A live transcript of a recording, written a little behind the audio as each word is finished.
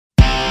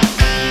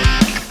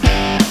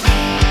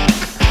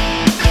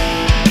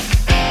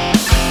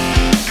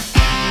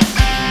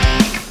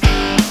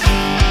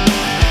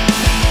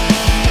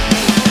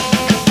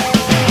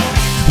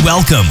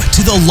Welcome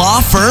to the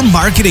Law Firm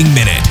Marketing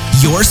Minute,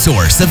 your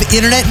source of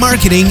internet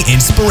marketing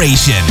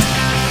inspiration.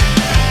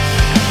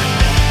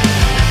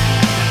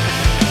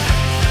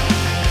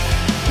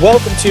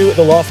 Welcome to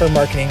the Law Firm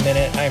Marketing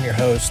Minute. I am your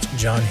host,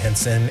 John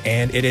Henson,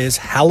 and it is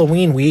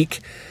Halloween week,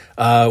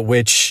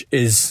 which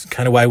is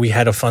kind of why we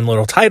had a fun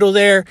little title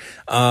there.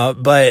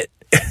 But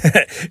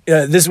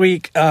this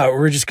week,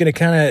 we're just going to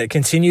kind of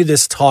continue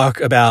this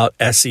talk about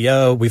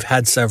SEO. We've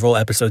had several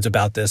episodes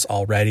about this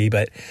already,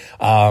 but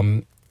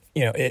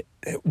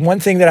one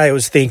thing that I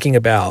was thinking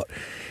about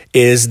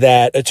is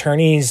that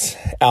attorneys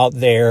out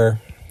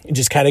there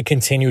just kind of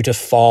continue to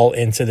fall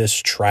into this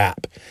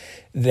trap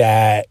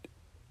that,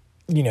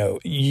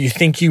 you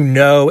think you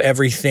know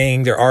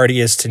everything there already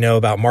is to know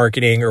about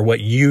marketing or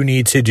what you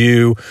need to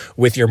do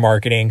with your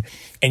marketing.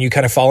 And you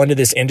kind of fall into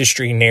this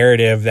industry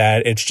narrative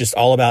that it's just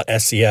all about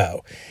SEO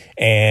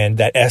and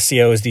that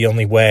SEO is the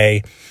only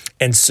way.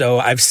 And so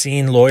I've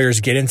seen lawyers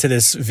get into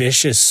this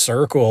vicious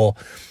circle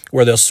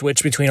where they'll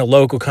switch between a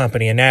local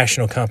company, a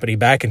national company,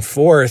 back and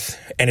forth,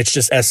 and it's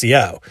just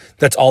SEO.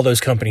 That's all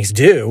those companies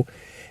do.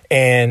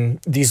 And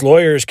these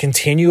lawyers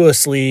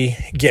continuously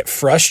get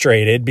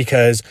frustrated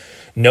because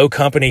no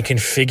company can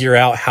figure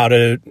out how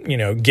to,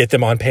 get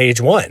them on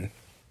page one.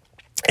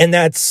 And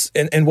that's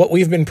and what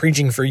we've been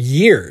preaching for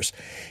years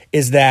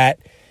is that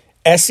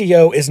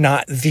SEO is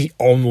not the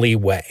only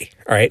way.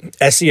 All right.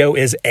 SEO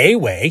is a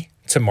way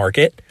to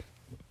market,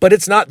 but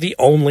it's not the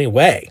only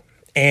way.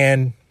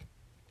 And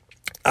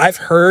I've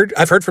heard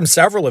from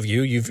several of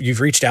you,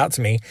 you've reached out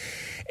to me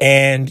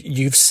and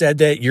you've said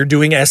that you're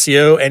doing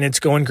SEO and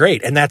it's going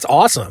great. And that's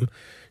awesome.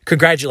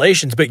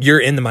 Congratulations, but you're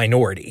in the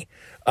minority.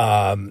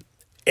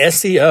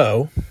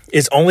 SEO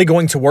is only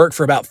going to work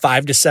for about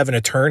 5 to 7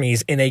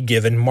 attorneys in a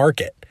given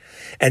market.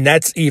 And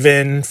that's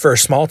even for a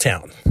small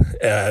town,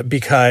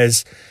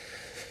 because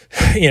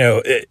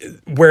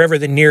wherever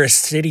the nearest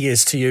city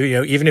is to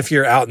you, even if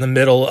you're out in the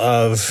middle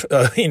of,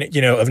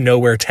 of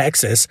nowhere,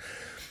 Texas,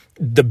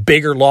 the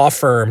bigger law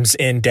firms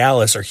in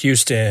Dallas or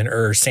Houston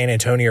or San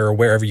Antonio or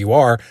wherever you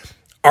are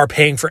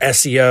paying for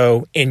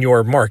SEO in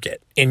your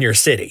market, in your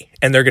city,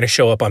 and they're going to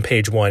show up on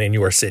page one in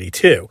your city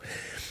too.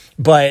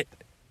 But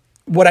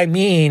what I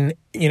mean,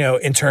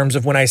 in terms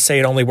of when I say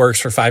it only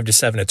works for 5 to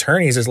 7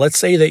 attorneys is, let's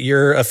say that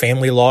you're a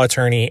family law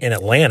attorney in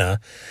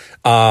Atlanta.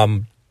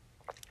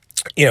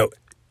 You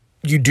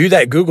do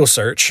that Google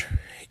search,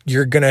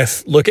 you're going to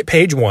look at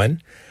page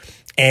one,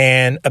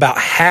 and about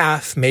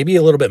half, maybe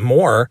a little bit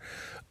more,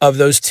 of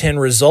those 10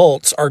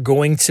 results are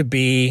going to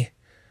be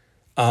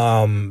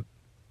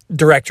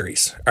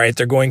directories. All right.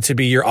 They're going to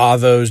be your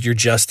Avos, your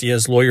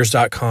Justias,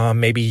 lawyers.com,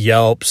 maybe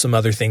Yelp, some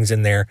other things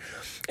in there.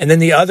 And then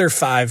the other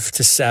 5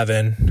 to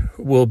 7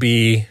 will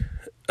be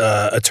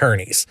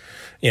attorneys,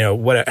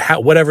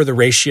 whatever the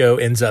ratio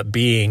ends up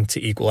being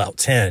to equal out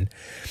 10.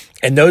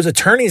 And those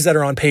attorneys that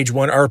are on page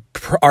one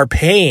are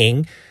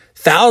paying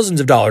thousands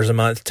of dollars a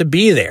month to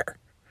be there.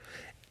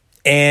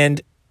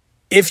 And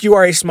if you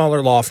are a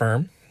smaller law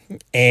firm,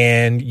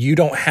 and you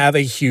don't have a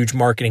huge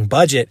marketing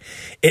budget,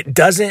 it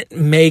doesn't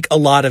make a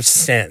lot of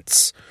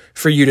sense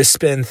for you to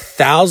spend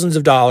thousands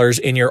of dollars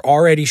in your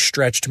already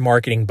stretched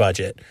marketing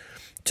budget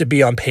to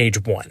be on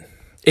page one.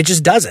 It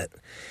just doesn't.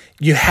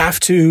 You have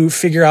to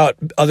figure out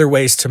other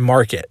ways to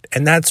market.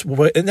 And that's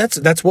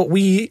what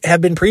we have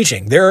been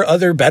preaching. There are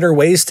other better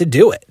ways to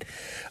do it.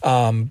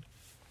 And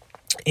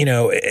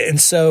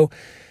so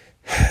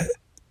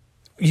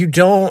you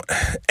don't,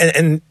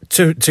 and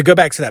to go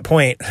back to that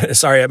point,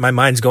 sorry, my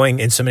mind's going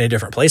in so many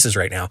different places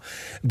right now,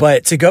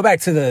 but to go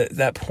back to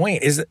that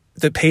point is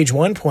the page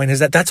one point is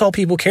that's all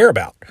people care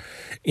about.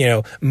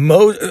 I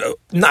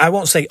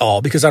won't say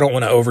all because I don't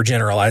want to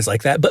overgeneralize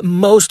like that, but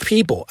most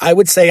people, I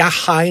would say a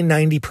high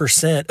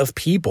 90% of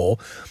people,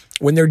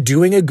 when they're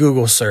doing a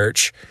Google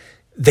search,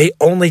 they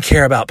only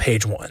care about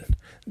page one.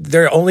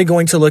 They're only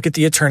going to look at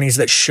the attorneys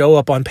that show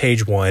up on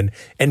page one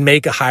and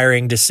make a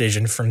hiring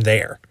decision from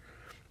there.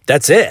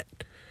 That's it.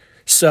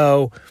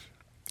 So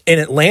in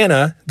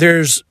Atlanta,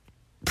 there's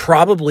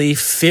probably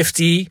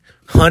 50,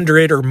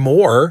 100 or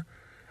more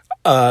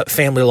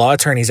family law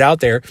attorneys out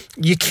there.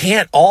 You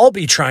can't all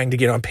be trying to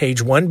get on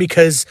page one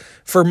because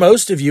for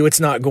most of you, it's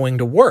not going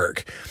to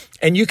work.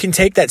 And you can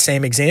take that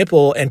same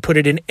example and put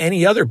it in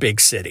any other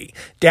big city: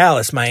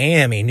 Dallas,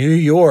 Miami, New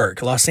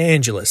York, Los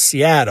Angeles,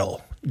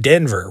 Seattle,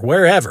 Denver,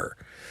 wherever.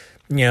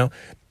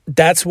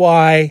 That's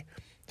why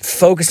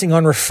focusing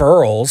on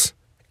referrals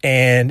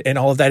and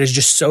all of that is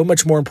just so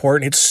much more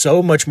important. It's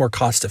so much more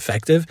cost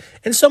effective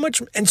and so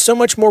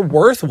much more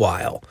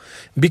worthwhile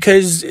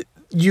because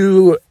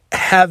you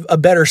have a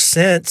better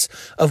sense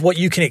of what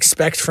you can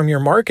expect from your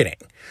marketing.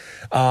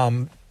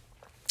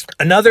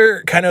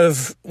 Another kind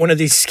of one of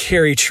these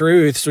scary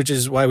truths, which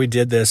is why we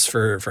did this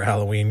for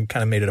Halloween,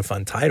 kind of made it a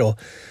fun title.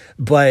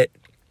 But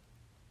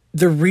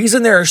the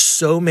reason there are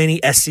so many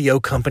SEO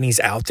companies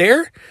out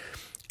there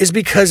is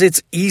because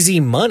it's easy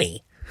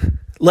money.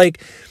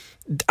 Like,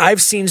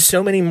 I've seen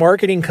so many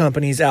marketing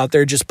companies out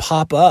there just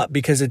pop up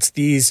because it's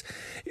these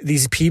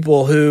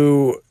people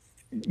who,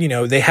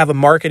 they have a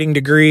marketing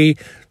degree.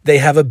 They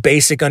have a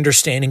basic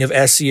understanding of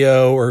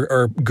SEO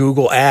or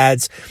Google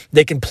Ads.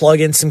 They can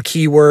plug in some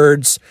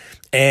keywords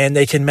and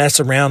they can mess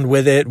around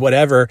with it,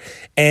 whatever.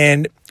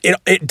 And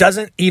it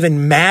doesn't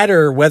even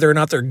matter whether or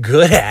not they're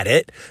good at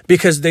it,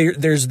 because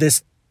there's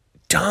this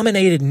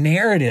dominated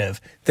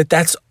narrative that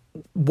that's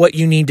what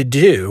you need to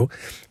do,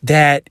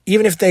 that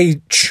even if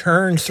they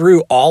churn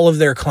through all of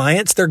their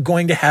clients, they're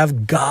going to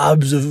have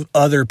gobs of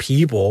other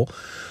people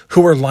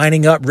who are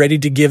lining up ready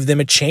to give them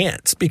a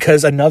chance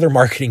because another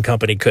marketing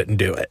company couldn't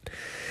do it.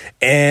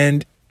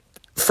 And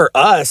for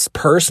us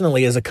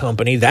personally as a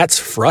company, that's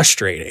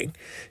frustrating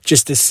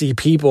just to see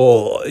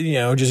people,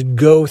 just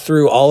go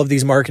through all of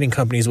these marketing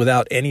companies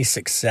without any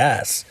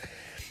success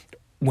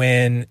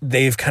when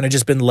they've kind of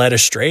just been led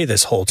astray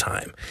this whole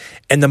time.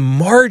 And the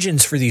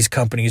margins for these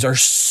companies are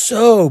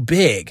so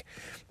big,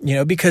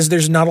 because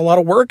there's not a lot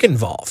of work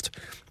involved.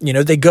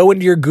 They go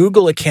into your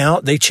Google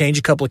account, they change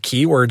a couple of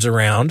keywords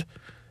around,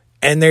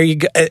 and there you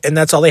go. And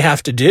that's all they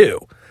have to do.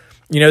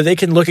 They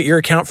can look at your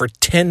account for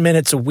 10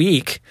 minutes a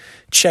week,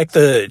 check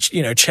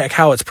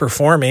how it's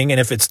performing. And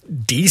if it's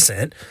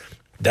decent,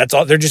 that's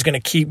all. They're just going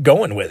to keep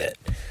going with it.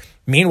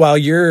 Meanwhile,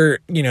 you're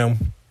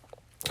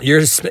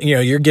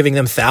giving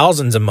them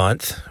thousands a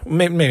month,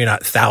 maybe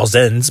not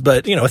thousands,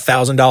 but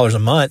 $1,000 a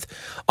month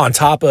on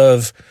top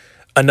of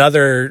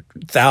another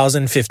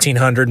 1,000,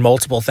 1,500,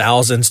 multiple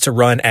thousands to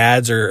run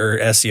ads or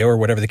SEO or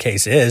whatever the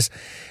case is.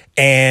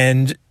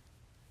 And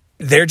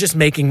they're just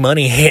making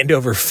money hand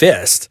over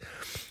fist.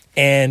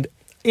 And,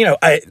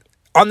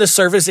 on the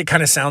surface, it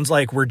kind of sounds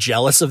like we're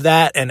jealous of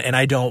that. And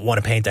I don't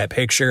want to paint that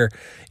picture.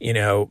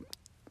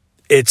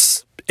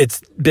 It's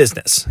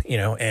business,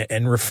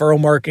 and referral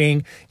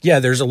marketing. Yeah,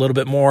 there's a little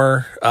bit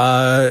more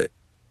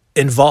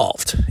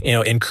involved,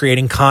 in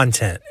creating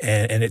content,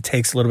 and it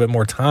takes a little bit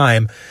more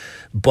time.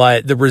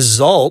 But the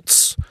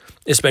results,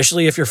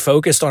 especially if you're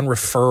focused on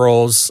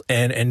referrals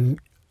and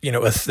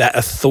that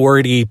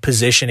authority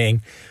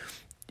positioning,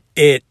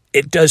 it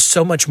does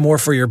so much more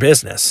for your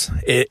business.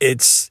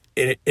 It's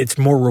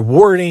more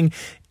rewarding.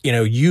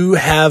 You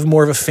have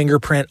more of a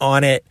fingerprint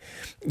on it.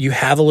 You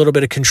have a little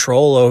bit of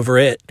control over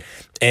it.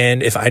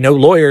 And if I know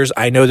lawyers,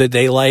 I know that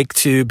they like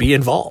to be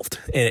involved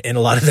in a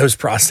lot of those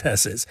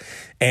processes.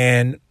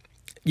 And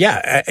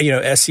yeah,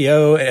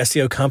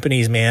 SEO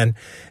companies, man,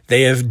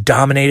 they have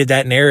dominated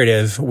that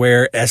narrative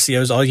where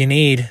SEO is all you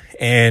need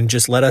and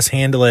just let us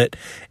handle it.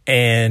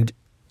 And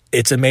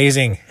it's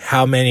amazing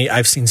how many,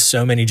 I've seen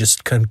so many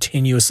just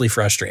continuously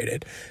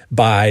frustrated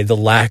by the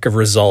lack of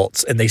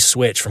results, and they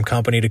switch from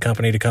company to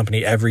company to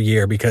company every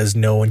year because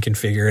no one can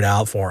figure it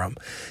out for them.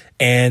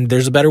 And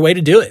there's a better way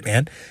to do it,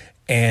 man.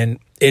 And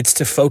it's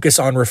to focus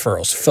on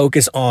referrals,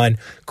 focus on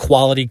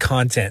quality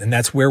content. And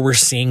that's where we're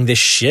seeing this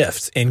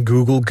shift in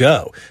Google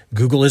Go.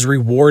 Google is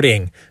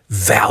rewarding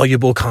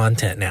valuable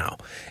content now.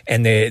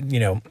 And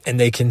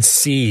they can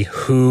see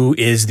who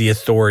is the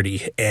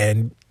authority,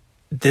 and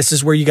this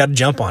is where you got to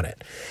jump on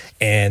it.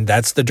 And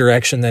that's the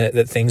direction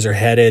that things are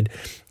headed.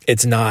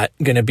 It's not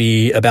going to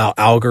be about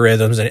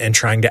algorithms and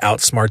trying to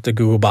outsmart the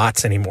Google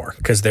bots anymore,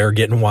 because they're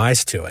getting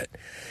wise to it.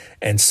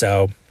 And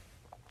so,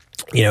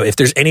 if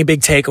there's any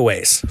big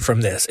takeaways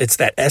from this, it's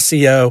that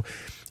SEO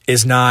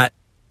is not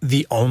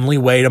the only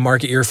way to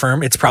market your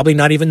firm. It's probably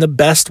not even the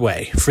best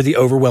way for the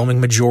overwhelming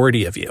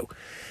majority of you.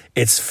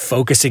 It's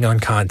focusing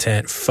on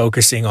content,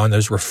 focusing on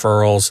those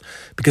referrals,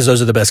 because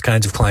those are the best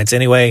kinds of clients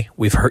anyway.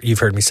 You've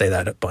heard me say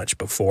that a bunch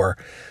before.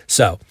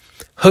 So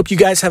hope you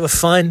guys have a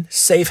fun,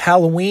 safe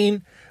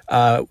Halloween.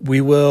 We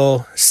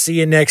will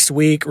see you next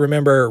week.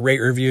 Remember, rate,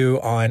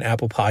 review on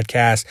Apple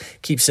Podcasts.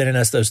 Keep sending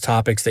us those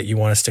topics that you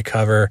want us to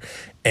cover.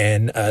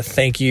 And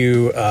thank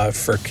you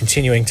for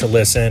continuing to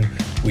listen.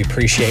 We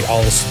appreciate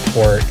all the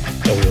support,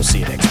 and we will see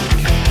you next week.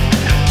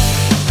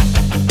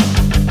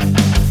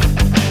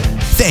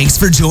 Thanks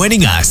for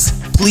joining us.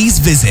 Please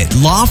visit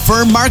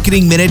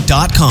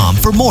lawfirmmarketingminute.com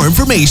for more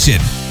information.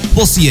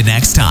 We'll see you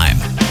next time.